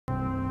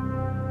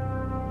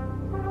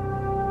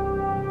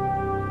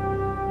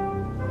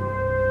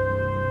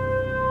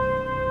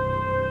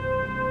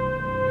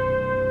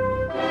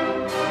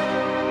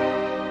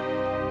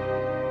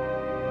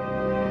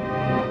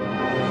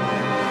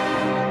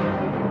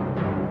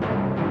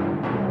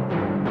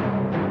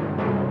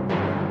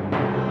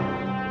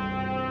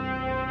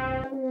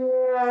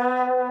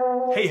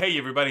Hey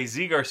everybody,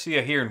 Z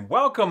Garcia here, and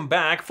welcome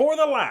back for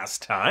the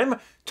last time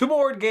to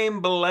Board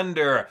Game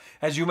Blender.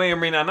 As you may or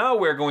may not know,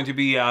 we're going to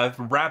be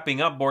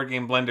wrapping up Board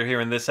Game Blender here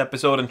in this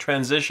episode and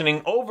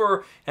transitioning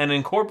over and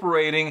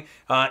incorporating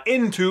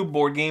into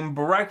Board Game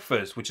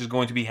Breakfast, which is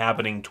going to be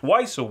happening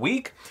twice a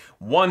week,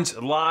 once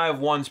live,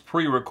 once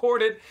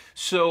pre-recorded.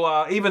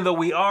 So even though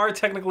we are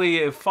technically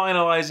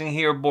finalizing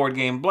here Board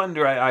Game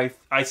Blender,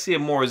 I see it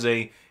more as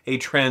a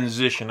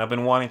transition. I've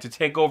been wanting to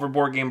take over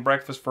Board Game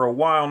Breakfast for a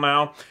while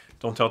now.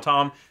 Don't tell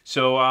Tom.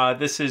 So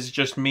this is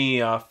just me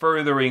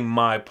furthering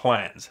my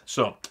plans.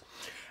 So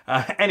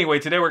anyway,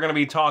 today we're going to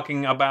be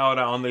talking about,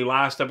 on the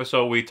last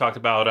episode we talked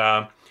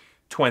about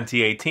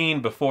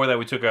 2018. Before that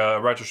we took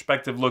a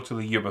retrospective look to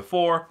the year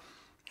before.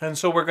 And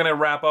so we're going to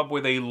wrap up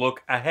with a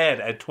look ahead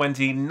at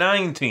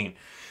 2019.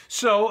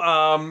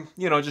 So,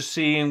 you know, just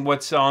seeing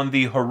what's on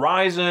the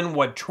horizon,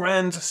 what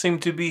trends seem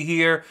to be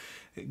here,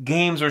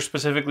 games are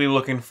specifically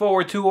looking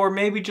forward to, or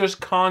maybe just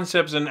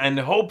concepts and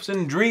hopes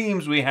and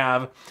dreams we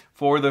have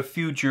for the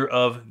future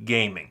of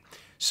gaming.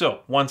 So,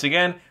 once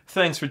again,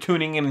 thanks for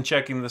tuning in and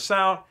checking this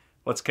out.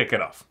 Let's kick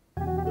it off.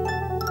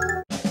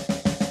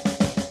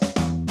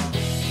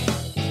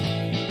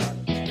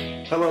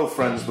 Hello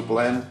friends of the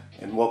Blend,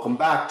 and welcome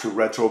back to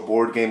Retro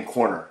Board Game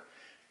Corner.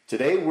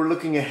 Today we're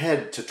looking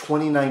ahead to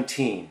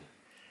 2019.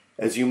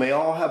 As you may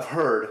all have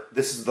heard,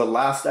 this is the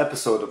last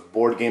episode of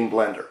Board Game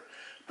Blender.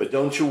 But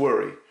don't you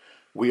worry,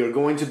 we are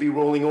going to be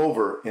rolling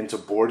over into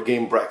Board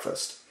Game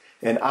Breakfast,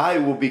 and I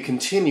will be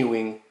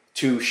continuing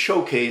to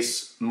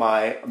showcase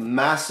my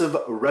massive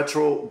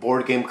retro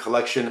board game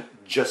collection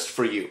just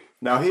for you.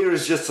 Now here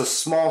is just a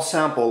small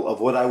sample of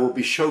what I will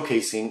be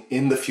showcasing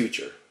in the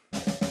future.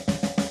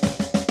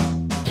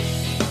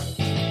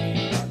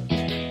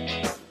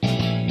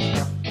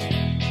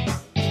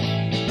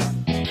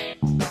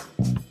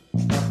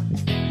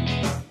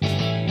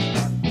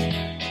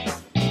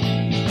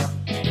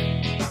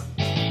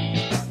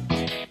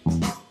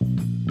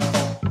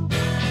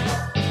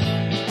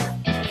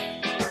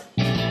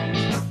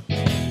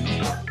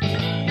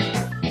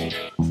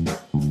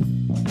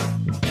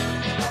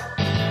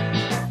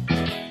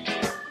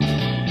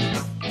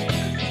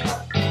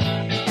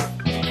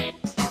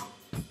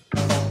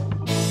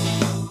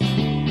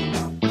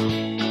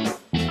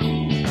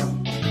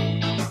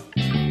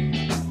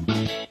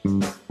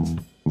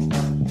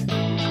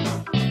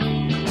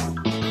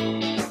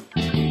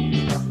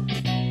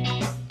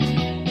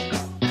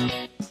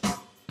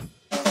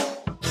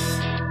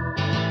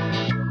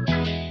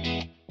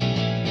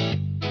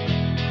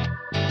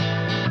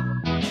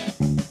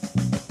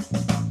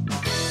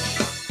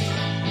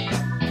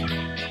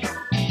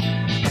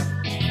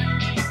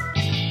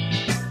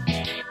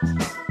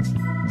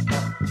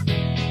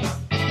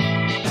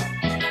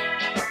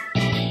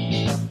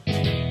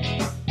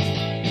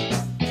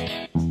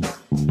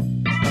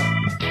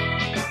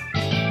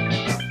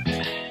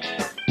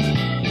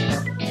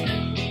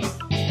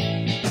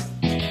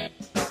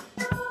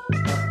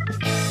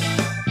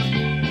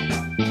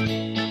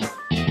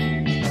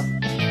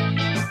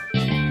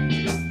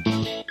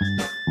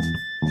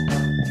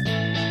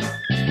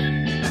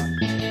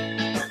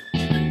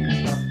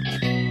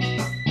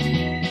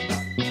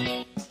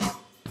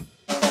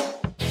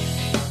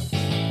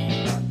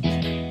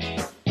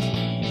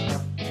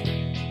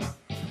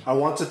 I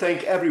want to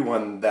thank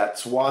everyone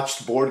that's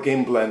watched Board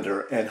Game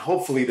Blender, and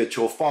hopefully that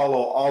you'll follow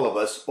all of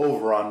us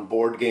over on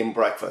Board Game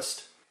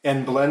Breakfast.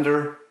 And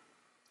Blender,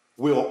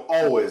 we'll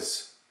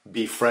always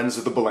be friends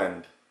of the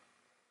blend.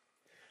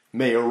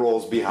 May your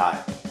rolls be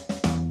high.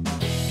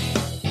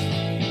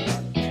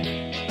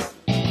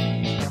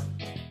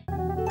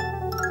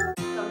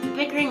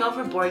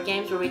 Over board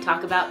games, where we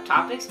talk about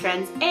topics,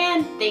 trends,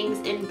 and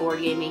things in board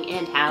gaming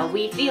and how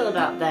we feel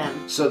about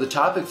them. So the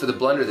topic for the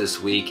Blender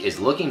this week is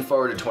looking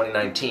forward to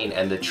 2019,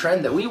 and the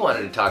trend that we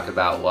wanted to talk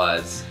about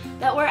was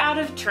that we're out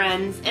of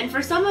trends. And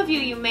for some of you,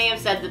 you may have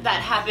said that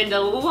that happened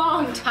a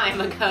long time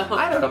ago.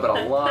 I don't know about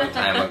a long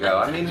time ago.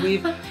 I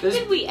mean,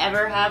 did we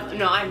ever have?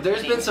 No,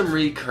 there's been some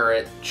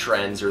recurrent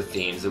trends or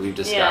themes that we've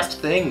discussed,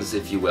 things,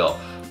 if you will.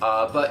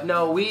 But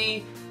no,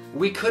 we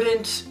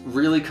couldn't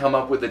really come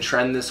up with a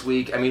trend this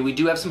week. I mean, we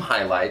do have some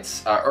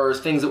highlights, or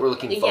things that we're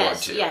looking forward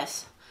to.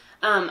 Yes.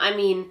 I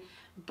mean,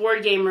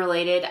 board game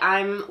related,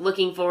 I'm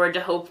looking forward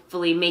to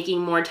hopefully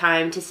making more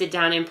time to sit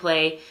down and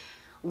play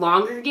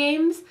longer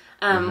games.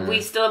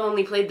 We still have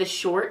only played the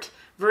short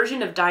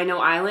version of Dino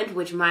Island,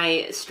 which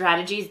my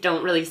strategies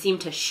don't really seem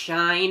to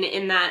shine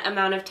in that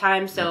amount of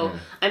time. So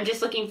I'm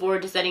just looking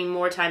forward to setting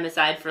more time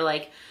aside for,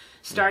 like,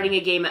 starting a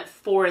game at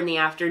 4 in the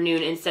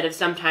afternoon instead of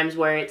sometimes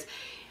where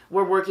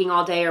we're working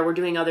all day or we're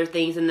doing other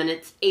things, and then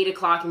it's 8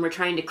 o'clock and we're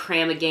trying to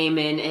cram a game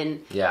in,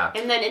 and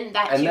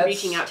that's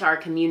reaching out to our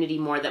community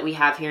more that we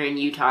have here in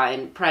Utah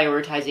and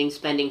prioritizing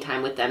spending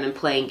time with them and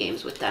playing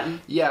games with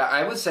them. Yeah,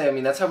 I would say, I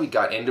mean, that's how we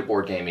got into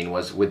board gaming,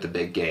 was with the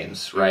big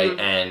games, right?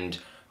 And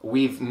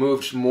we've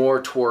moved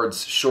more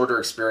towards shorter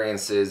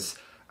experiences,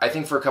 I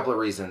think for a couple of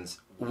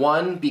reasons.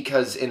 One,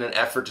 because in an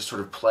effort to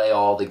sort of play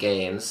all the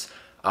games,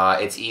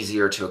 it's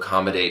easier to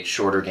accommodate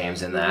shorter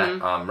games in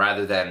that,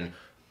 rather than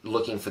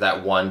looking for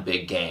that one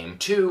big game.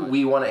 2,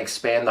 we want to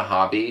expand the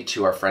hobby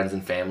to our friends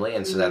and family,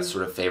 and so that's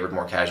sort of favored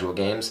more casual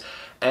games.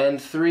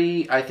 And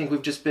 3, I think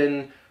we've just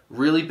been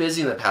really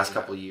busy in the past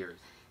couple of years.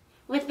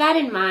 With that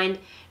in mind,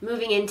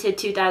 moving into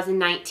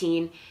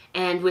 2019,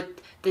 and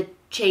with the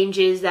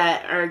changes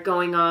that are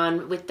going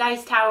on with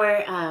Dice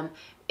Tower,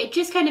 it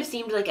just kind of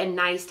seemed like a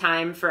nice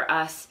time for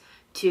us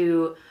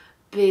to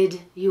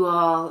bid you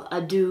all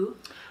adieu.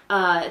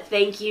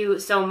 Thank you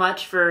so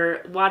much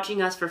for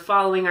watching us, for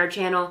following our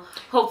channel.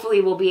 Hopefully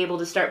we'll be able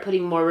to start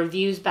putting more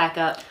reviews back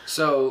up.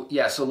 So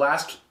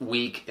last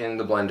week in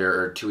the Blender,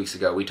 or 2 weeks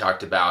ago, we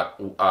talked about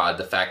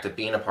the fact that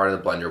being a part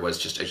of the Blender was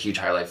just a huge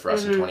highlight for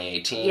us in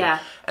 2018. Yeah.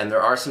 And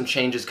there are some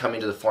changes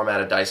coming to the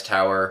format of Dice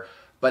Tower,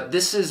 but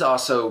this is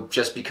also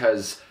just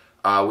because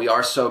we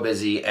are so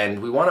busy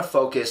and we want to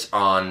focus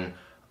on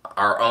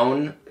our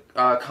own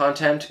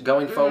content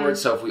going forward.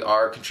 So if we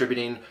are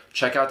contributing,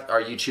 check out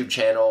our YouTube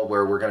channel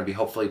where we're going to be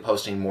hopefully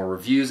posting more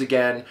reviews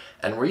again,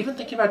 and we're even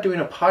thinking about doing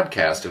a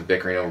podcast of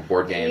bickering over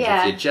board games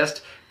if you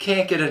just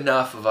can't get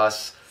enough of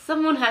us.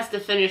 Someone has to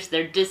finish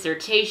their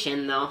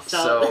dissertation though,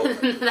 so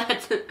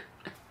that's...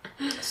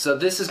 So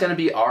this is going to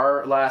be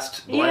our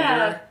last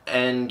Blender,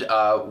 and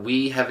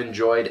we have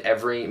enjoyed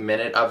every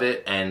minute of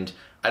it, and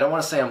I don't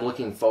want to say I'm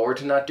looking forward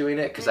to not doing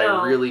it, because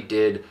I really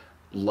did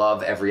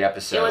love every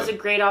episode. It was a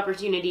great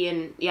opportunity,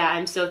 and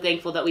I'm so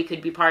thankful that we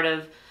could be part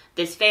of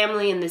this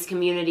family and this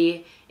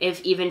community,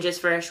 if even just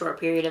for a short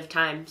period of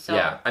time. So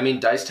yeah, I mean,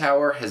 Dice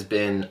Tower has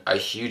been a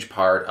huge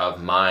part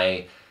of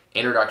my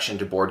introduction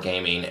to board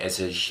gaming.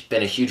 It's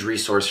been a huge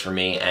resource for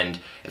me, and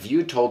if you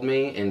had told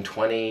me in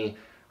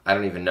I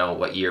don't even know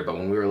what year, but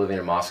when we were living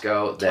in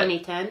Moscow...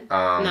 2010?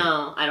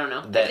 No, I don't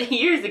know.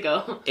 Years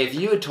ago. If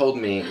you had told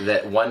me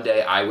that one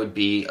day I would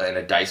be in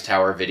a Dice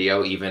Tower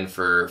video, even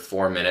for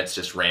 4 minutes,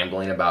 just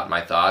rambling about my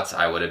thoughts,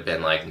 I would have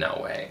been like,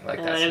 no way. Like,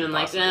 that's I would have been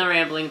like, impossible.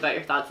 rambling about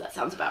your thoughts, that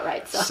sounds about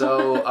right.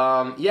 So,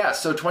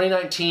 so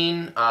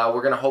 2019,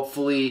 we're going to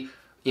hopefully...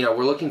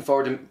 we're looking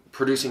forward to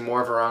producing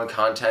more of our own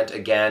content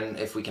again,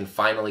 if we can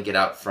finally get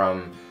out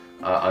from...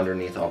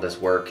 underneath all this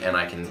work, and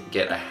I can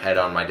get ahead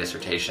on my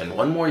dissertation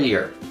one more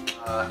year.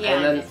 And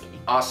then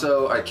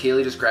also,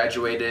 Kaylee just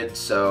graduated,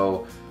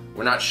 so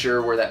we're not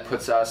sure where that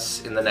puts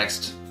us in the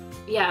next...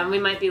 Yeah, we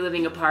might be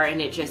living apart, and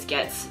it just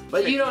gets...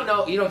 But you don't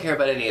know, you don't care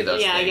about any of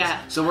those things.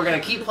 Yeah. So we're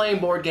going to keep playing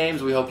board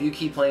games. We hope you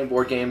keep playing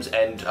board games,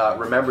 and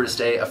remember to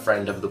stay a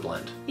friend of the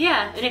blend.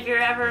 Yeah, and if you're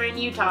ever in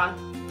Utah,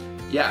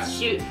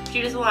 shoot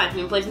us a line. We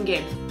can play some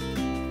games.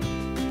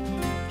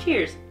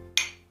 Cheers.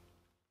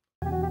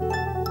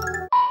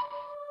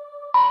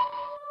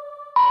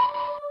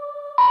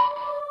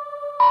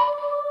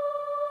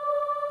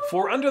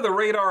 For Under the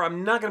Radar,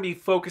 I'm not going to be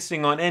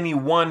focusing on any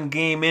one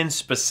game in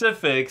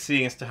specific,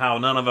 seeing as to how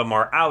none of them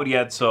are out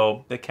yet,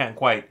 so they can't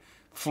quite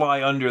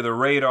fly under the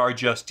radar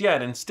just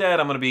yet. Instead,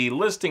 I'm going to be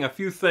listing a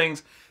few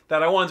things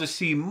that I want to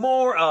see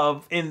more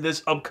of in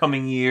this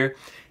upcoming year,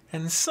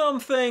 and some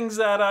things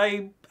that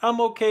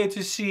I'm okay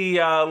to see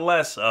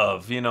less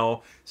of,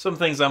 some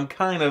things I'm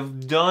kind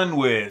of done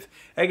with.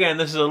 Again,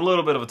 this is a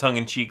little bit of a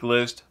tongue-in-cheek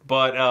list,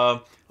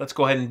 but let's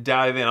go ahead and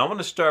dive in. I'm going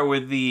to start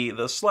with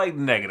the slight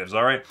negatives,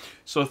 all right?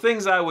 So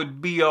things I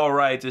would be all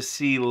right to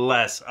see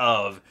less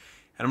of.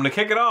 And I'm going to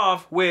kick it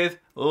off with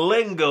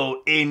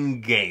lingo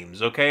in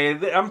games,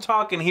 okay? I'm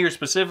talking here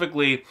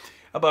specifically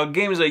about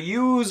games that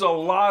use a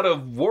lot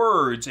of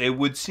words, it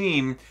would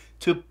seem,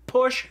 to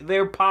push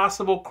their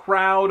possible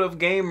crowd of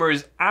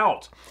gamers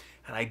out.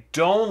 And I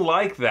don't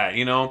like that,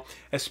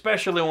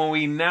 especially when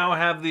we now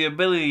have the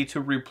ability to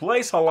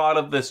replace a lot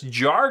of this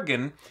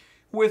jargon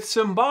with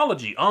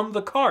symbology on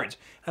the cards.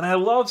 And I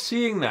love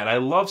seeing that. I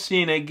love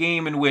seeing a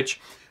game in which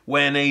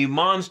when a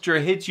monster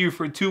hits you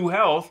for 2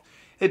 health,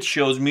 it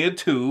shows me a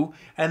 2,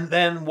 and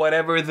then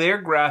whatever their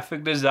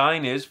graphic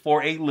design is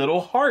for a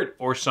little heart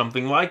or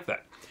something like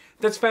that.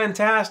 That's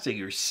fantastic.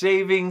 You're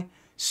saving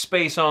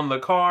space on the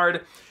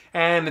card,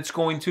 and it's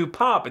going to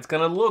pop. It's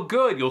going to look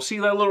good. You'll see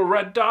that little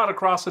red dot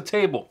across the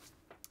table.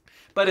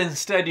 But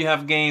instead you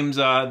have games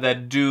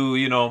that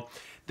do,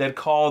 that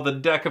call the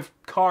deck of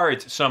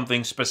cards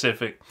something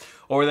specific,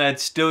 or that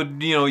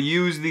still,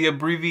 use the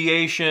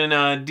abbreviation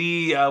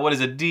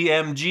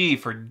DMG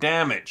for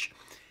damage.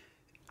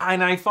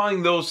 And I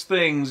find those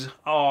things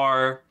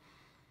are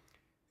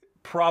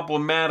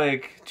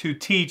problematic to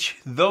teach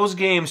those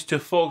games to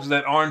folks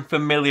that aren't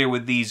familiar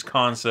with these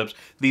concepts,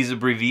 these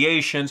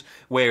abbreviations,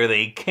 where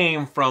they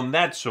came from,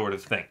 that sort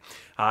of thing.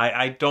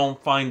 I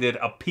don't find it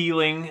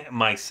appealing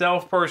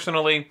myself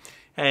personally,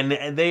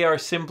 and they are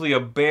simply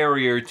a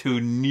barrier to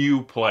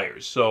new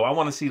players. So I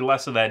want to see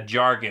less of that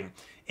jargon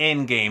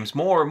in games,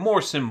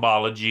 more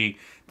symbology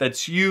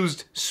that's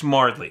used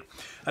smartly.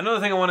 Another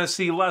thing I want to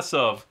see less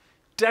of,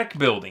 deck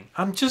building.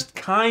 I'm just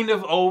kind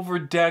of over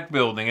deck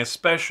building,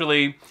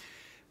 especially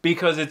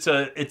because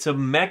it's a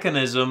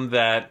mechanism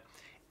that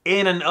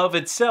in and of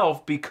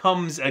itself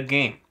becomes a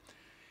game.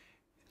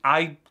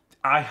 I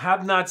I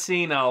have not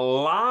seen a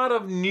lot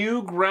of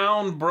new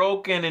ground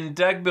broken in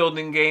deck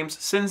building games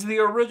since the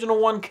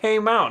original one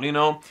came out. You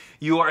know,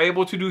 you are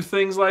able to do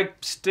things like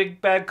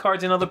stick bad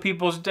cards in other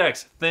people's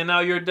decks, thin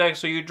out your deck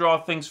so you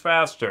draw things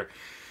faster,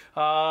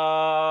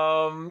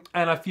 and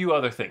a few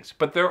other things.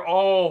 But they're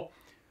all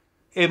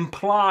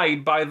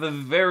implied by the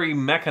very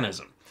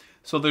mechanism.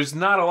 So there's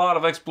not a lot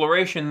of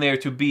exploration there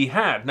to be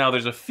had. Now,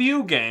 there's a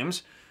few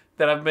games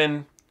that have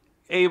been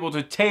able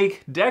to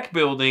take deck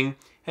building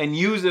and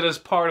use it as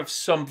part of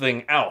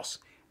something else.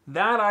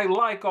 That I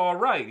like all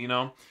right, you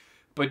know.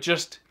 But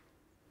just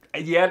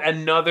yet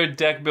another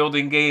deck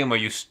building game where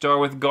you start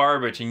with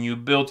garbage and you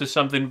build to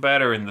something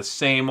better in the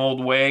same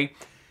old way.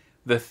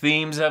 The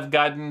themes have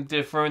gotten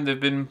different. They've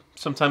been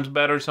sometimes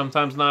better,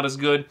 sometimes not as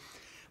good.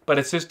 But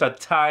it's just a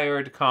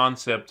tired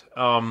concept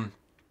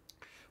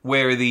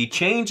where the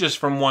changes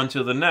from one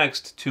to the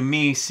next, to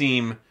me,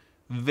 seem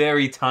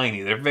very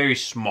tiny. They're very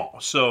small.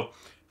 So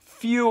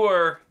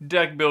fewer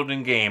deck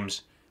building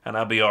games, and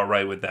I'll be all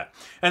right with that.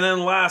 And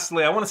then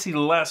lastly, I want to see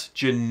less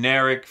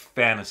generic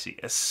fantasy,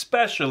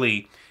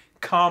 especially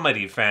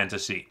comedy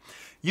fantasy.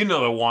 You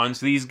know the ones,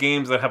 these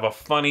games that have a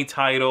funny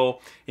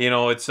title, you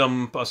know, it's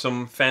some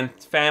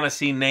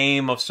fantasy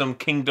name of some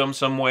kingdom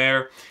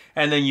somewhere,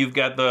 and then you've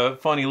got the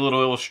funny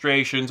little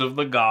illustrations of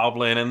the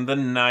goblin and the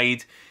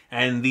knight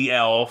and the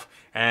elf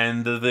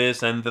and the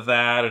this and the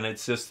that, and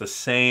it's just the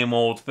same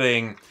old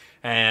thing.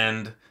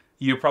 And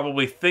you're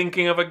probably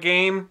thinking of a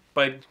game,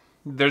 but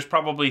there's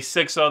probably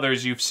 6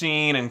 others you've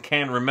seen and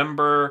can't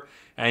remember,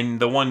 and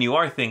the one you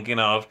are thinking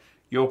of,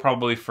 you'll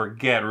probably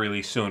forget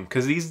really soon.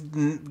 Because these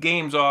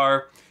games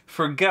are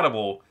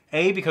forgettable.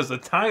 A, because the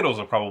titles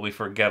are probably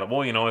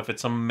forgettable. You know, if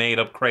it's some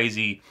made-up,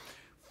 crazy,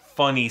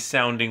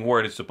 funny-sounding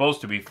word, it's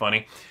supposed to be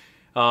funny.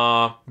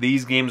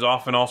 These games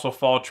often also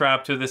fall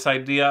trap to this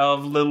idea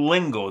of the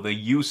lingo, the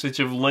usage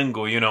of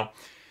lingo, you know.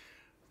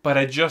 But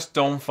I just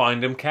don't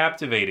find them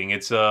captivating.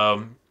 It's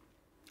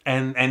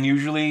And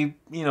usually,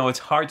 you know, it's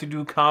hard to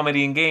do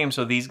comedy in games,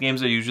 so these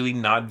games are usually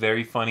not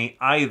very funny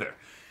either.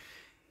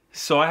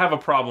 So I have a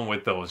problem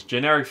with those.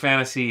 Generic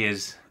fantasy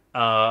is,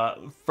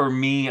 for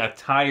me, a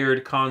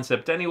tired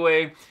concept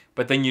anyway,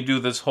 but then you do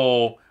this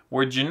whole,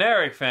 we're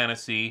generic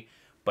fantasy,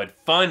 but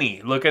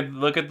funny. Look at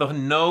the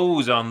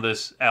nose on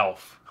this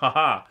elf.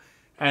 Haha.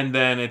 And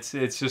then it's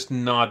just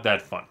not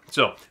that fun.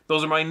 So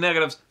those are my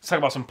negatives. Let's talk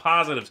about some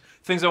positives.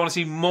 Things I want to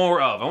see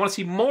more of. I want to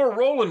see more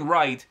roll and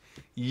write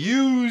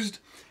used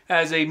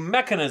as a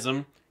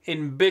mechanism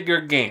in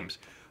bigger games.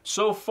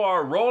 So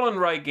far, roll and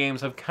write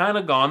games have kind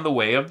of gone the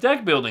way of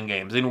deck building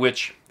games, in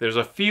which there's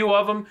a few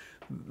of them.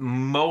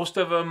 Most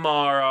of them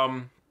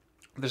are,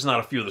 there's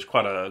not a few, there's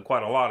quite a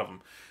lot of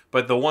them.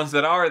 But the ones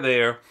that are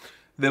there,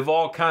 they've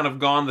all kind of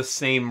gone the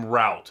same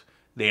route.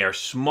 They are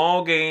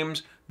small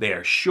games, they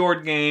are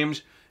short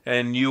games,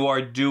 and you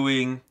are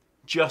doing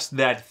just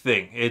that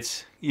thing.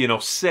 It's, you know,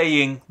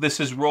 saying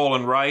this is roll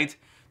and write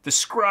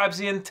describes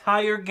the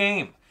entire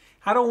game.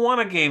 I don't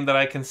want a game that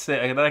I can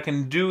say that I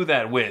can do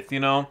that with, you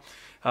know.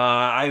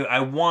 I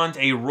want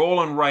a roll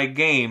and write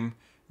game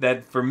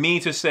that for me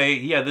to say,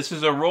 yeah, this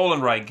is a roll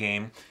and write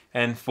game,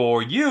 and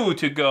for you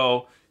to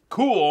go,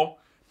 cool,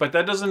 but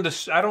that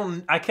doesn't.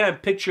 I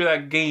can't picture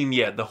that game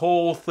yet, the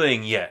whole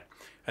thing yet,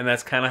 and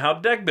that's kind of how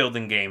deck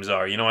building games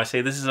are. You know, I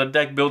say this is a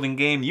deck building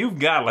game, you've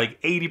got like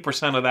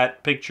 80% of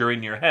that picture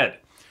in your head.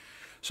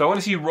 So I want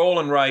to see roll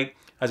and write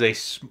as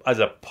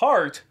a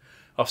part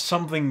of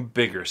something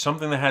bigger,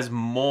 something that has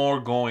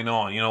more going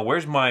on. You know,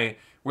 where's my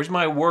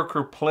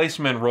worker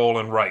placement roll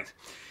and write,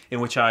 in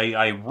which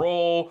I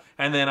roll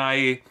and then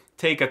I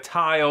take a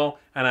tile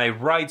and I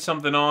write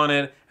something on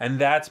it, and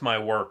that's my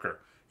worker.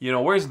 You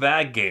know, where's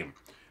that game?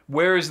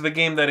 Where is the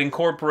game that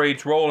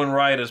incorporates roll and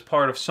write as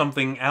part of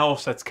something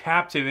else that's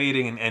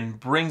captivating and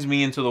brings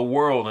me into the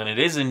world, and it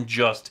isn't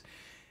just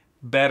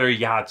better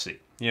Yahtzee,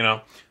 you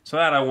know? So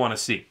that I want to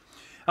see.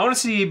 I want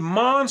to see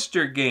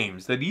monster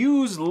games that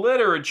use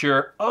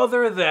literature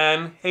other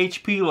than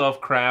H.P.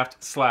 Lovecraft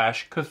 /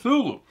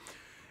 Cthulhu.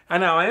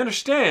 And now I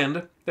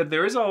understand that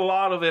there is a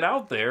lot of it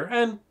out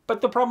there, but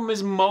the problem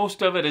is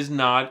most of it is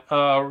not,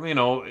 you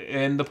know,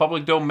 in the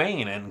public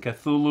domain, and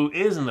Cthulhu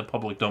is in the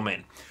public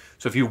domain.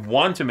 So if you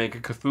want to make a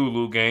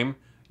Cthulhu game,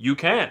 you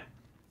can.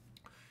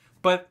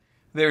 But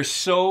there's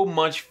so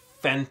much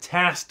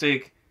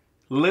fantastic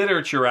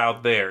literature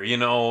out there, you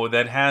know,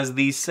 that has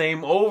these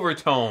same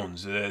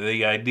overtones.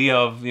 The idea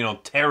of, you know,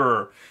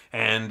 terror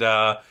and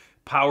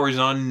powers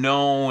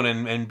unknown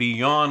and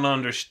beyond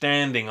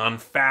understanding,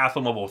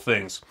 unfathomable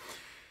things.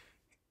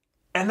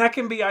 And that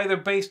can be either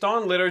based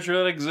on literature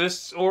that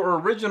exists or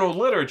original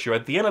literature.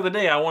 At the end of the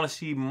day, I want to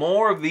see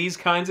more of these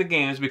kinds of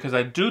games because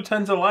I do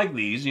tend to like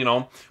these, you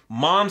know,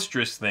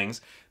 monstrous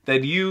things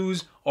that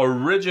use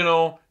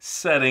original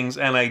settings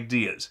and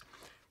ideas.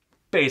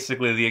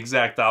 Basically the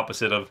exact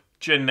opposite of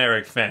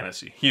generic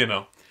fantasy, you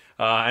know.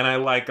 And I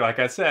like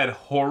I said,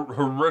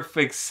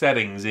 horrific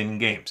settings in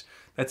games.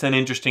 That's an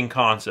interesting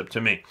concept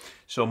to me.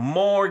 So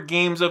more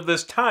games of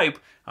this type.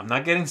 I'm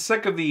not getting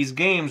sick of these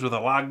games with a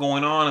lot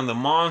going on and the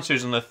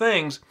monsters and the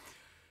things.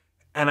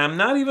 And I'm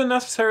not even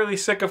necessarily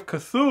sick of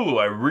Cthulhu.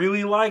 I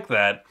really like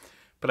that.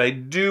 But I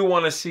do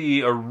want to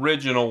see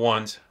original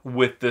ones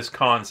with this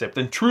concept.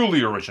 And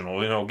truly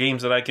original. You know,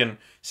 games that I can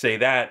say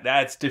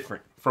that's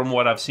different from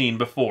what I've seen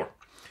before.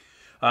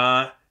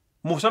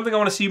 Something I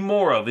want to see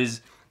more of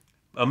is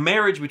a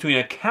marriage between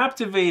a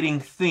captivating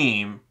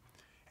theme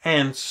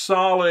and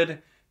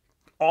solid,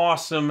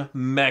 awesome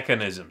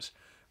mechanisms.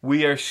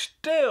 We are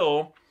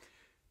still,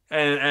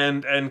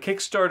 and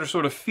Kickstarter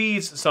sort of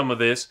feeds some of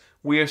this,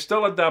 we are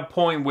still at that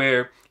point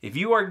where if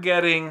you are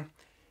getting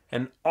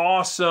an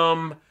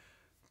awesome,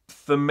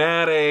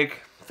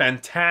 thematic,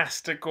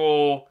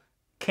 fantastical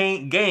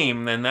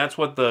game, and that's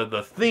what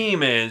the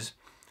theme is,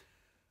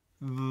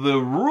 the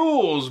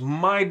rules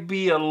might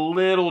be a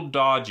little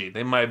dodgy.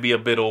 They might be a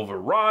bit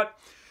overwrought.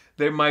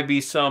 There might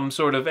be some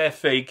sort of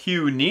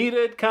FAQ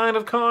needed kind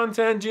of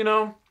content, you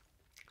know?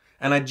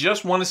 And I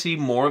just want to see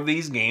more of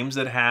these games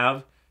that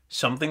have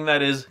something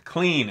that is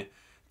clean,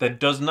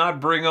 that does not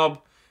bring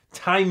up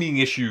timing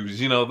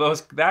issues, you know,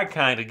 that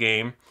kind of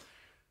game,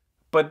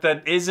 but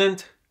that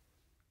isn't,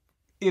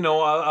 you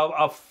know,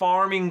 a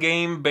farming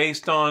game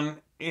based on,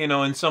 you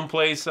know, in some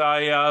place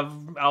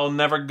I'll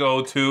never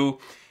go to,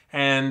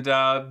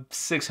 and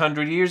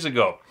 600 years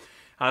ago.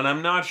 And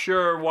I'm not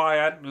sure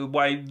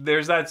why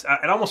there's that.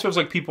 It almost feels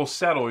like people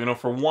settle, you know,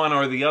 for one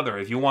or the other.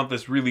 If you want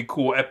this really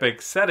cool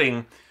epic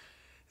setting,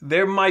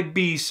 there might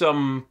be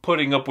some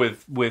putting up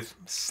with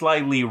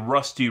slightly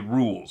rusty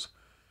rules.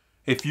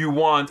 If you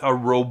want a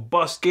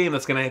robust game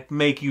that's going to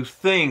make you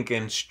think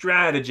and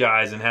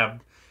strategize and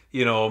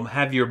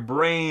have your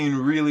brain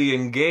really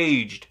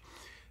engaged,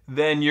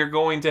 then you're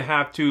going to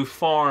have to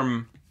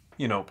farm,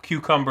 you know,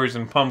 cucumbers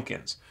and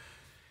pumpkins.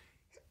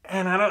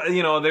 And I don't,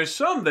 you know, there's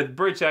some that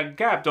bridge that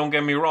gap, don't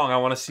get me wrong. I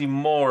want to see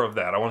more of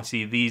that. I want to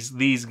see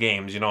these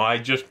games. You know, I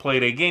just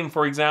played a game,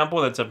 for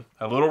example, that's a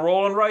little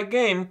roll and write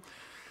game.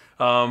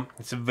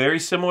 It's a very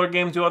similar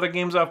game to other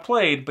games I've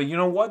played, but you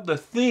know what? The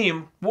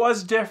theme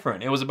was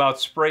different. It was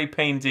about spray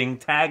painting,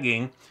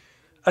 tagging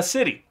a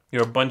city.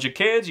 You're a bunch of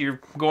kids,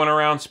 you're going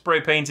around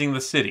spray painting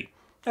the city.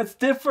 That's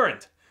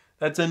different.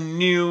 That's a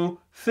new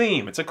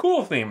theme. It's a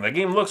cool theme. The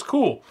game looks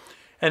cool.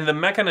 And the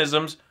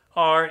mechanisms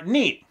are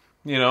neat.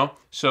 You know,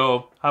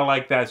 so I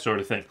like that sort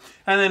of thing.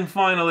 And then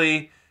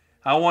finally,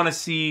 I want to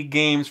see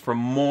games from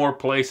more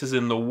places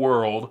in the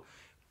world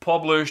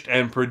published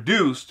and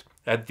produced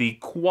at the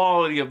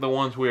quality of the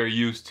ones we are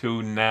used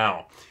to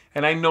now.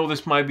 And I know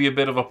this might be a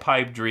bit of a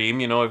pipe dream,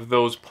 you know, if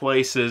those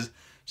places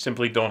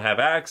simply don't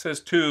have access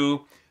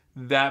to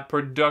that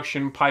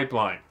production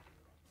pipeline.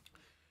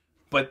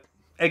 But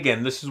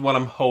again, this is what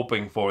I'm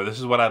hoping for. This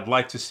is what I'd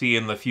like to see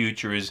in the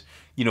future is,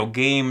 you know,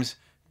 games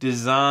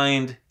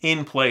designed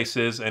in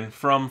places and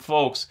from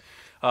folks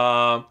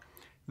that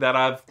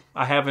I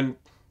haven't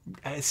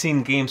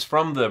seen games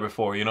from there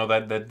before, you know,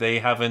 that they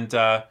haven't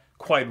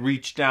quite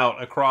reached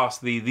out across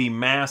the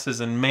masses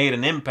and made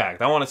an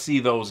impact. I want to see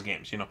those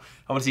games, you know.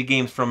 I want to see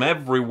games from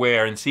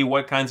everywhere and see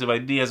what kinds of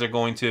ideas are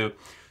going to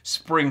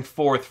spring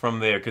forth from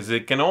there, because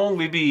it can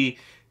only be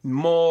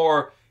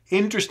more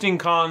interesting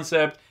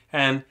concept,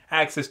 and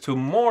access to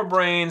more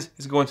brains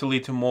is going to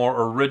lead to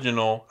more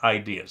original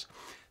ideas.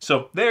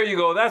 So there you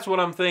go. That's what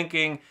I'm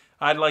thinking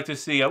I'd like to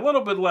see a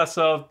little bit less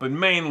of, but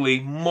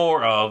mainly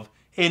more of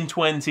in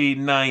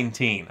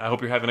 2019. I hope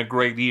you're having a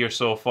great year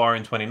so far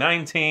in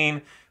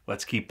 2019.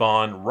 Let's keep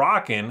on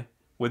rocking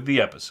with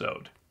the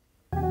episode.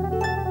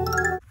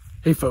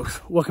 Hey folks,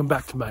 welcome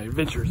back to my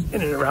adventures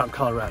in and around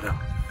Colorado.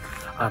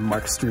 I'm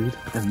Mark Street,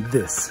 and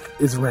this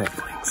is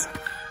Ramblings.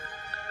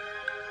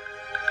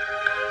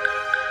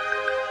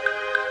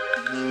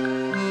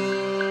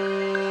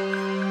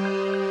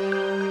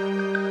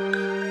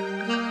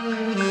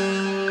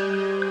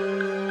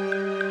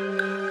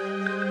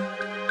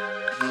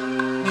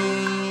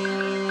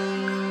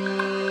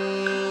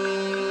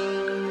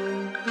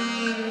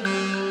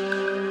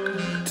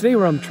 Today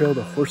we're on the trail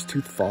to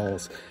Horsetooth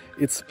Falls.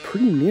 It's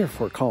pretty near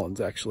Fort Collins,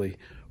 actually,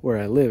 where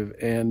I live,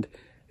 and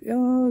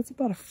it's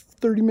about a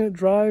 30-minute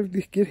drive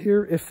to get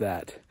here, if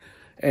that.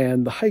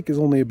 And the hike is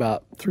only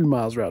about 3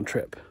 miles round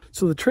trip.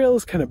 So the trail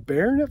is kind of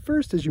barren at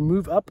first as you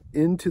move up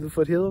into the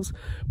foothills,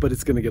 but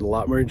it's going to get a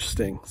lot more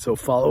interesting, so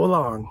follow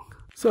along.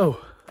 So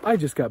I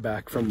just got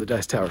back from the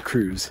Dice Tower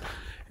cruise,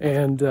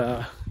 and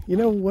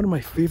one of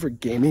my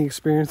favorite gaming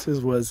experiences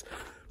was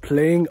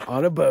playing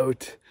on a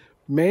boat,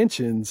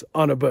 Mansions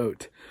on a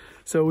boat.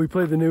 So we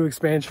played the new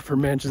expansion for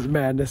Mansions of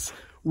Madness,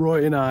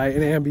 Roy and I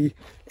and Ambi,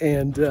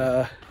 and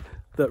that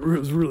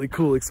was a really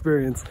cool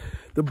experience.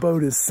 The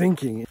boat is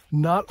sinking.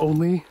 Not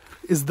only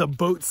is the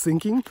boat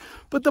sinking,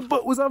 but the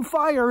boat was on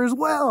fire as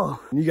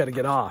well. And you got to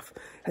get off,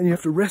 and you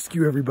have to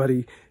rescue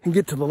everybody and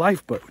get to the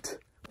lifeboat.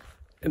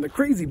 And the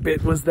crazy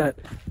bit was that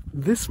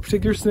this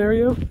particular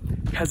scenario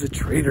has a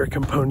traitor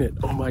component.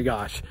 Oh my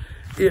gosh.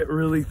 It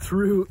really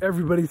threw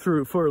everybody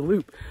through for a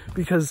loop,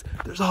 because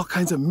there's all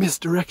kinds of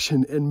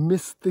misdirection and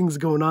things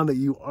going on that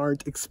you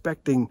aren't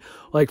expecting.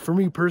 Like for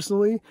me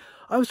personally,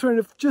 I was trying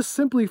to just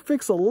simply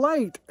fix a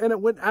light and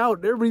it went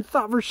out. Everybody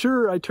thought for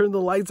sure I turned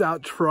the lights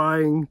out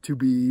trying to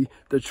be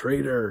the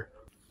traitor.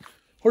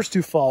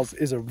 Horsetooth Falls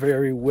is a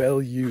very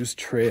well-used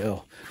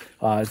trail,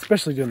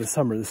 especially during the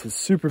summer. This is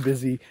super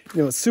busy.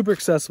 You know, it's super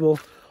accessible,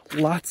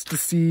 lots to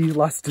see,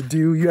 lots to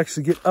do. You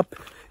actually get up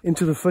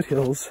into the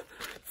foothills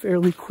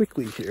fairly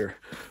quickly here,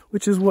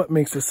 which is what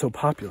makes it so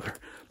popular.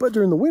 But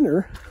during the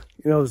winter,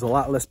 you know, there's a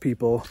lot less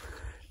people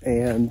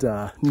and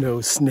no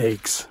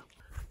snakes.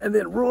 And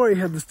then Roy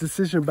had this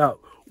decision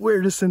about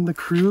where to send the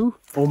crew.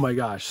 Oh my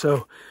gosh.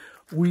 So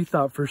we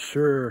thought for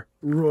sure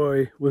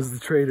Roy was the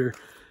traitor.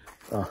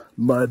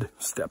 Mud,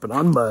 stepping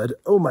on mud.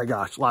 Oh my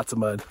gosh, lots of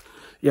mud.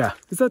 Yeah,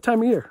 it's that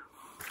time of year.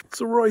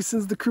 So Roy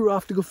sends the crew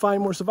off to go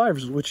find more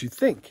survivors, which you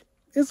think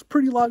is a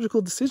pretty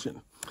logical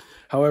decision.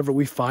 However,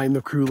 we find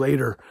the crew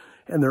later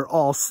and they're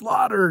all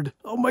slaughtered.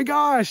 Oh my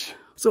gosh.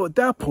 So at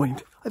that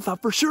point, I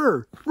thought for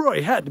sure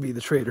Roy had to be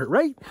the traitor,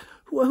 right?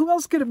 Well, who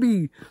else could it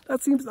be?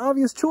 That seems an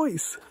obvious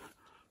choice.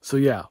 So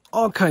yeah,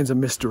 all kinds of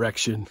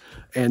misdirection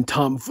and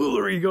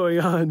tomfoolery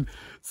going on.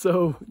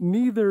 So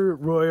neither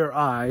Roy or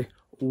I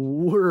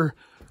were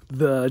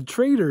the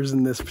traitors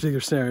in this particular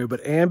scenario,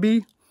 but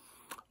Ambi,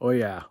 oh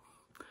yeah,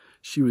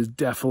 she was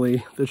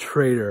definitely the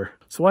traitor.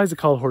 So why is it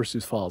called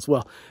Horsetooth Falls?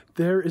 Well,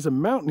 there is a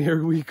mountain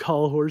here we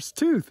call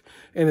Horsetooth,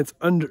 and it's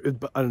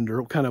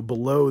under kind of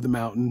below the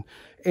mountain,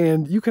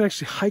 and you can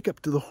actually hike up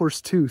to the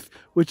Horsetooth,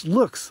 which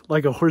looks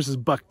like a horse's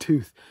buck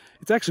tooth.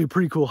 It's actually a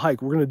pretty cool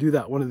hike. We're going to do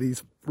that one of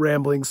these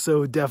ramblings,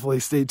 so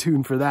definitely stay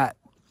tuned for that.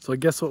 So I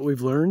guess what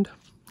we've learned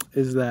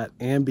is that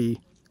Ambi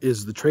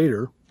is the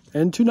traitor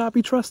and to not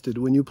be trusted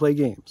when you play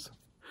games.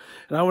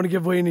 And I don't want to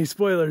give away any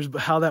spoilers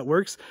about how that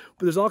works,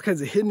 but there's all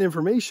kinds of hidden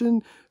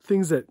information,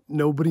 things that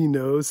nobody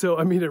knows. So,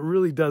 I mean, it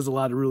really does a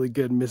lot of really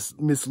good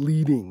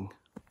misleading.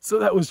 So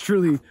that was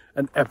truly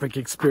an epic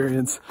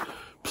experience,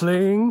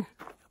 playing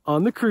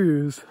on the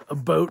cruise, a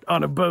boat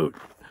on a boat.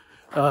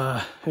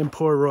 And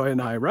poor Roy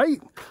and I,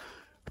 right?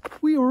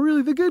 We were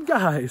really the good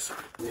guys.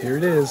 Here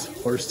it is,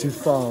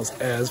 Horsetooth Falls,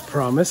 as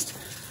promised.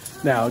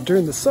 Now,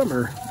 during the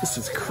summer, this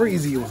is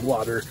crazy with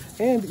water,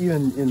 and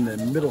even in the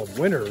middle of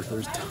winter,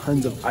 there's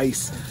tons of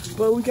ice.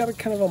 But we got a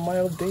kind of a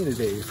mild day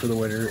today for the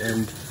winter,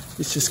 and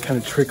it's just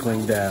kind of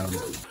trickling down.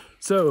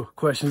 So,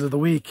 questions of the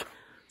week.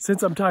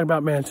 Since I'm talking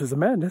about Mansions of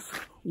Madness,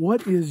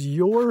 what is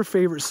your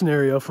favorite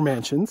scenario for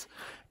Mansions?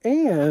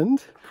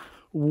 And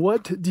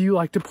what do you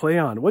like to play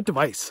on? What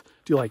device?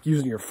 Do you like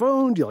using your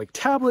phone? Do you like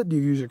tablet? Do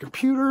you use your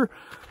computer?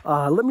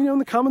 Let me know in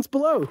the comments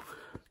below.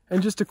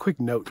 And just a quick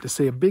note to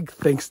say a big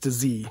thanks to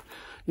Z.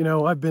 You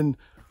know, I've been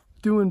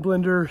doing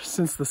Blender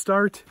since the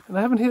start, and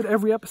I haven't hit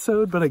every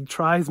episode, but I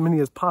try as many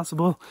as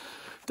possible.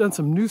 Done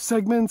some news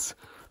segments.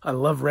 I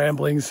love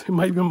ramblings. It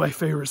might be my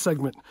favorite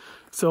segment.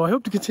 So I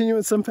hope to continue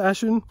in some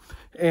fashion.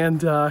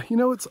 And, you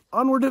know, it's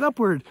onward and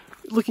upward.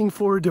 Looking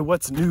forward to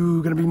what's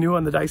new, going to be new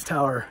on the Dice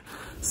Tower.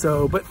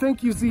 So, but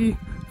thank you, Z.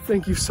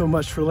 Thank you so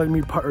much for letting me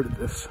be part of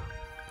this.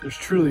 There's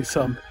truly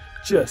some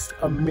just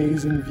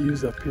amazing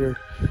views up here.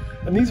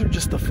 And these are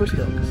just the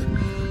foothills.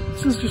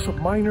 This is just a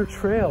minor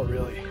trail,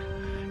 really.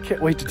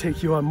 Can't wait to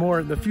take you on more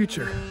in the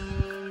future.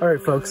 All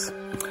right, folks.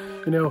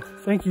 You know,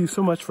 thank you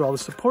so much for all the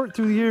support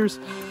through the years,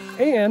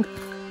 and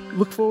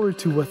look forward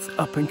to what's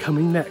up and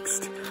coming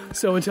next.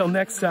 So until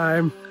next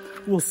time,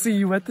 we'll see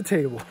you at the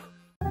table.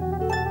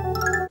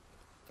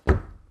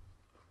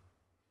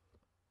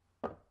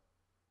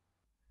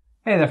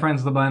 Hey there,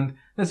 friends of the blend.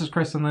 This is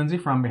Chris and Lindsay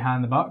from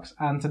Behind the Box,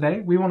 and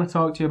today we want to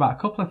talk to you about a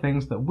couple of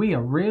things that we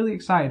are really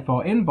excited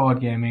for in board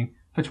gaming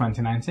for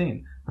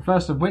 2019. The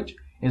first of which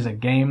is a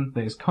game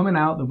that is coming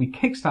out that we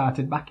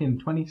kickstarted back in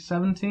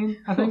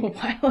 2017, I think. A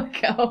while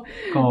ago.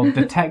 Called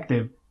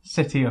Detective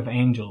City of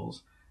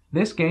Angels.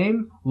 This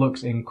game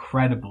looks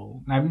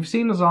incredible. Now, if you've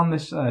seen us on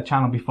this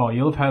channel before,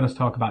 you'll have heard us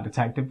talk about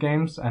detective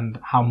games and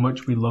how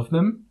much we love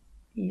them.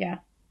 Yeah.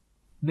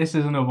 This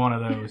is another one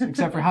of those,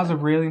 except for it has a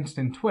really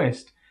interesting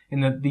twist in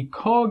that the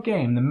core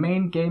game, the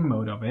main game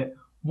mode of it,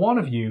 one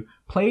of you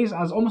plays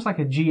as almost like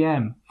a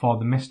GM for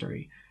the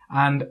mystery,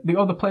 and the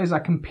other players are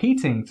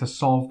competing to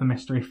solve the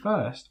mystery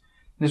first.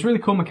 There's really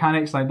cool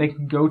mechanics, like they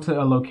can go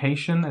to a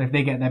location, and if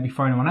they get there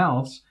before anyone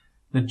else,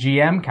 the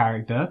GM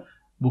character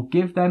will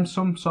give them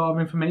some sort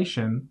of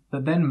information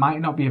that then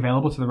might not be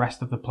available to the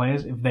rest of the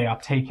players if they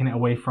are taking it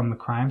away from the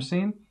crime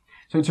scene.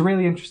 So it's a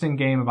really interesting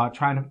game about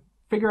trying to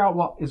figure out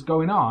what is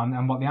going on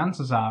and what the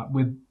answers are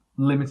with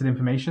limited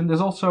information.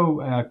 There's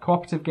also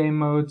cooperative game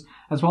modes,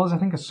 as well as I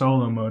think a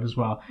solo mode as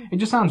well. It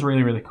just sounds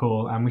really, really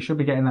cool, and we should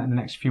be getting that in the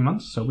next few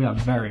months, so we are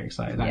very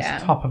excited.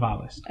 That's top of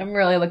our list. I'm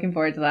really looking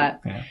forward to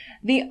that. Yeah.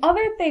 The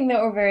other thing that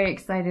we're very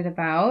excited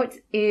about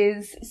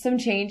is some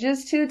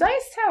changes to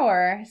Dice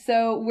Tower.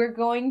 So we're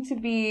going to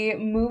be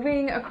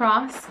moving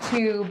across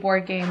to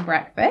Board Game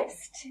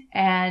Breakfast,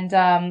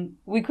 and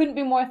we couldn't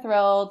be more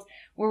thrilled.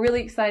 We're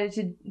really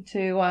excited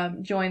to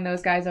join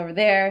those guys over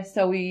there,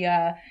 so we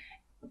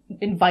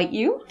invite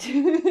you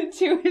to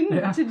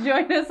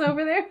join us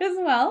over there as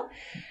well.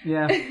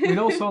 Yeah, we'd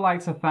also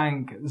like to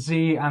thank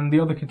Z and the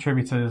other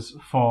contributors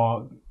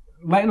for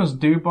letting us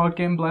do Board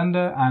Game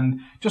Blender and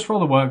just for all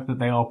the work that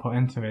they all put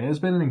into it. It's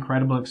been an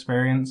incredible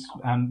experience,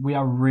 and we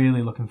are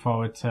really looking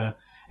forward to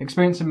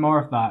experiencing more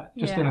of that,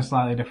 just in a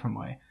slightly different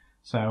way.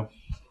 So,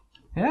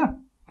 yeah,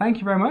 thank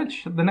you very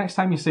much. The next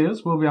time you see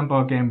us, we'll be on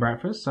Board Game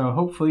Breakfast, so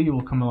hopefully you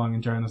will come along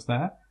and join us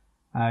there.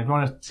 If you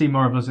want to see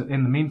more of us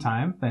in the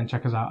meantime, then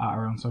check us out at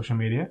our own social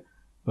media.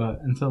 But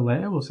until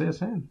later, we'll see you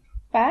soon.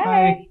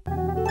 Bye.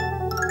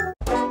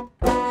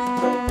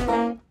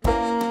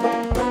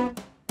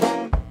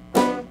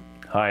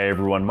 Hi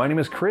everyone, my name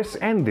is Chris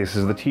and this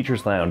is the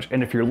Teacher's Lounge.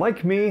 And if you're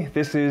like me,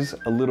 this is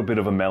a little bit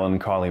of a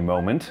melancholy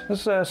moment.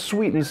 It's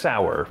sweet and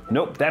sour.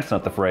 Nope, that's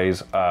not the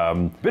phrase.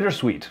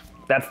 Bittersweet.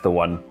 That's the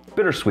one.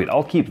 Bittersweet.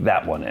 I'll keep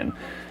that one in.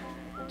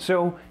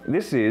 So,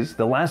 this is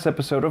the last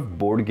episode of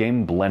Board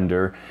Game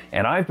Blender,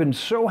 and I've been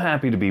so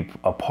happy to be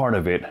a part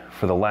of it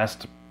for the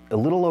last a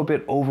little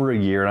bit over a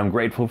year, and I'm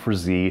grateful for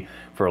Z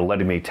for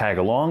letting me tag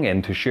along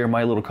and to share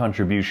my little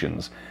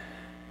contributions.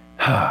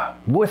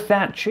 With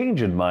that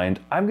change in mind,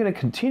 I'm going to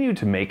continue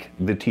to make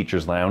the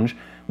Teacher's Lounge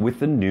with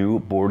the new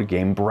Board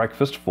Game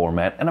Breakfast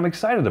format, and I'm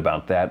excited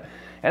about that,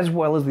 as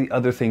well as the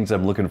other things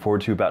I'm looking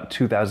forward to about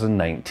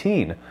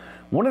 2019.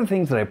 One of the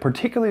things that I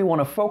particularly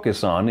want to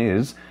focus on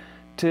is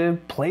to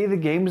play the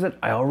games that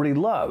I already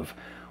love.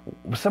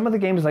 Some of the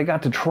games I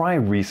got to try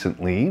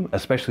recently,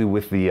 especially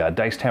with the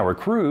Dice Tower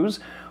Cruise,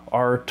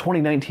 are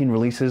 2019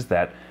 releases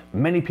that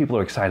many people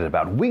are excited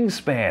about.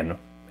 Wingspan,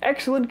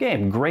 excellent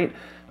game, great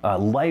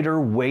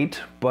lighter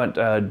weight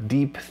but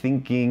deep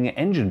thinking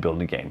engine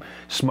building game.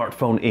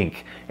 Smartphone Inc.,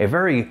 a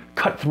very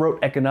cutthroat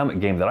economic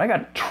game that I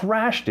got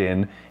trashed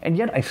in and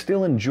yet I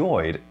still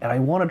enjoyed and I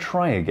want to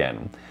try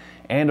again.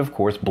 And of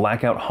course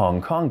Blackout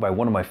Hong Kong by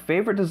one of my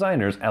favorite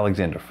designers,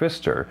 Alexander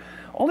Pfister.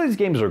 All these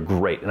games are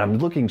great and I'm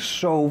looking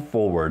so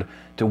forward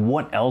to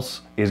what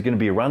else is going to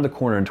be around the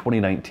corner in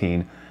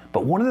 2019.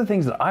 But one of the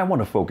things that I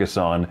want to focus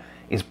on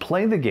is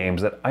playing the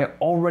games that I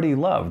already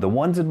love, the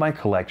ones in my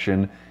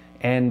collection,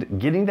 and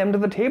getting them to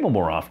the table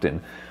more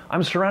often.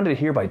 I'm surrounded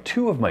here by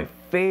two of my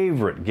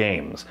favorite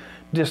games.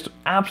 Just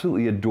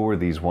absolutely adore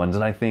these ones,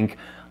 and I think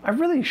I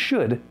really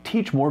should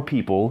teach more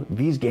people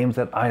these games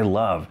that I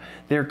love.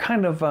 They're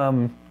kind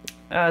of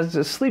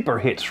sleeper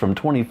hits from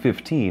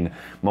 2015,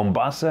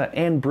 Mombasa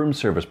and Broom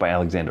Service by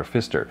Alexander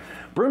Pfister.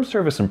 Broom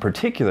Service in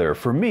particular,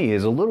 for me,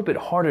 is a little bit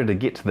harder to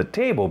get to the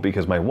table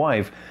because my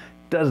wife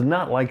does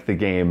not like the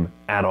game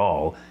at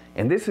all,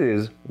 and this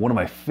is one of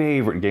my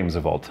favorite games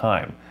of all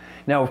time.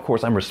 Now, of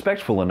course, I'm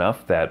respectful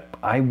enough that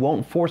I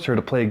won't force her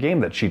to play a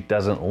game that she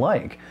doesn't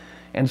like.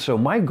 And so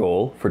my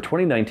goal for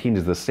 2019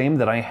 is the same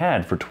that I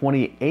had for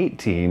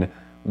 2018,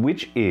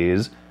 which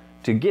is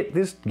to get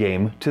this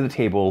game to the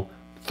table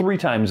 3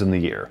 times in the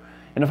year.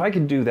 And if I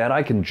can do that,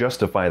 I can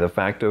justify the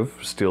fact of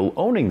still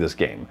owning this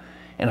game.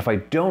 And if I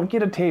don't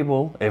get a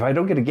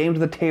game to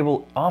the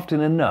table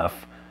often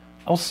enough,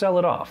 I'll sell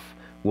it off.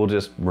 We'll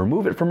just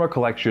remove it from our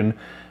collection,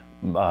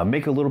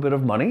 make a little bit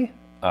of money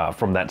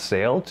from that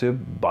sale to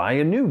buy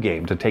a new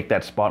game to take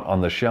that spot on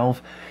the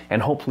shelf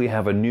and hopefully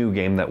have a new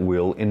game that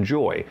we'll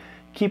enjoy.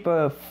 Keep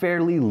a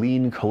fairly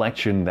lean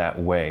collection that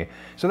way.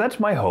 So that's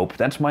my hope,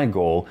 that's my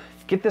goal.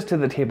 Get this to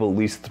the table at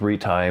least 3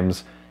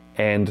 times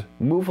and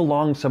move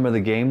along some of the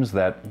games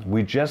that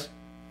we just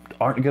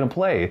aren't going to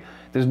play.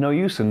 There's no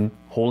use in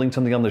holding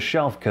something on the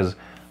shelf because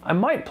I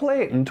might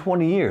play it in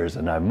 20 years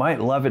and I might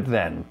love it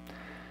then.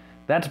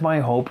 That's my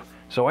hope.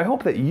 So I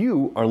hope that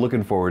you are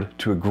looking forward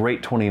to a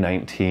great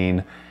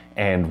 2019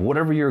 and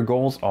whatever your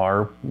goals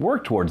are,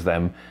 work towards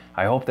them.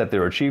 I hope that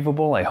they're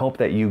achievable. I hope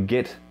that you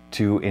get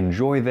to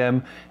enjoy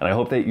them, and I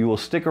hope that you will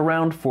stick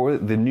around for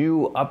the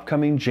new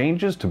upcoming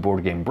changes to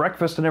Board Game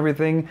Breakfast and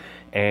everything,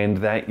 and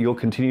that you'll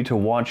continue to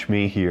watch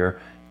me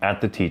here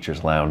at the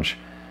Teacher's Lounge.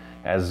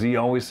 As Z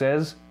always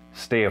says,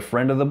 stay a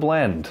friend of the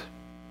blend.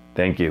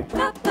 Thank you.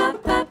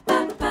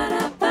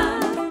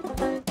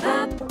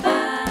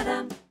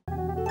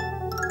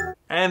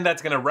 And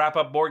that's going to wrap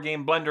up Board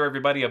Game Blender,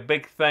 everybody. A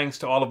big thanks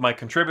to all of my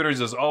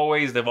contributors, as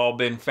always. They've all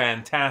been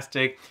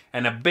fantastic.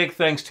 And a big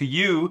thanks to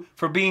you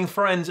for being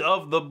friends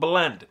of the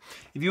blend.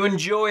 If you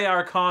enjoy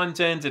our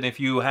content and if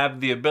you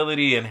have the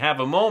ability and have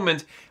a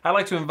moment, I'd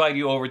like to invite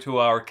you over to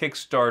our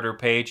Kickstarter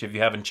page if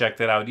you haven't checked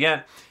it out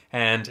yet.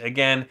 And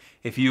again,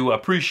 if you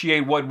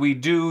appreciate what we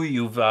do,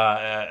 you've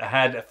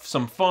had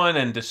some fun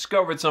and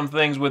discovered some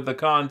things with the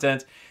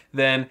content,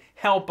 then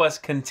help us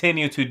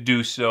continue to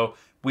do so.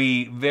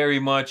 We very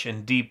much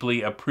and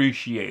deeply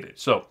appreciate it.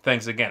 So,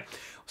 thanks again.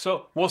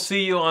 So, we'll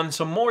see you on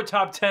some more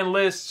top 10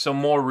 lists, some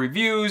more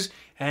reviews,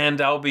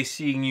 and I'll be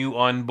seeing you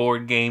on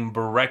Board Game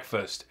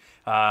Breakfast.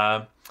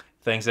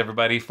 Thanks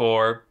everybody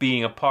for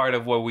being a part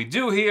of what we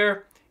do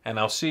here, and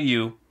I'll see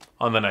you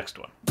on the next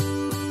one.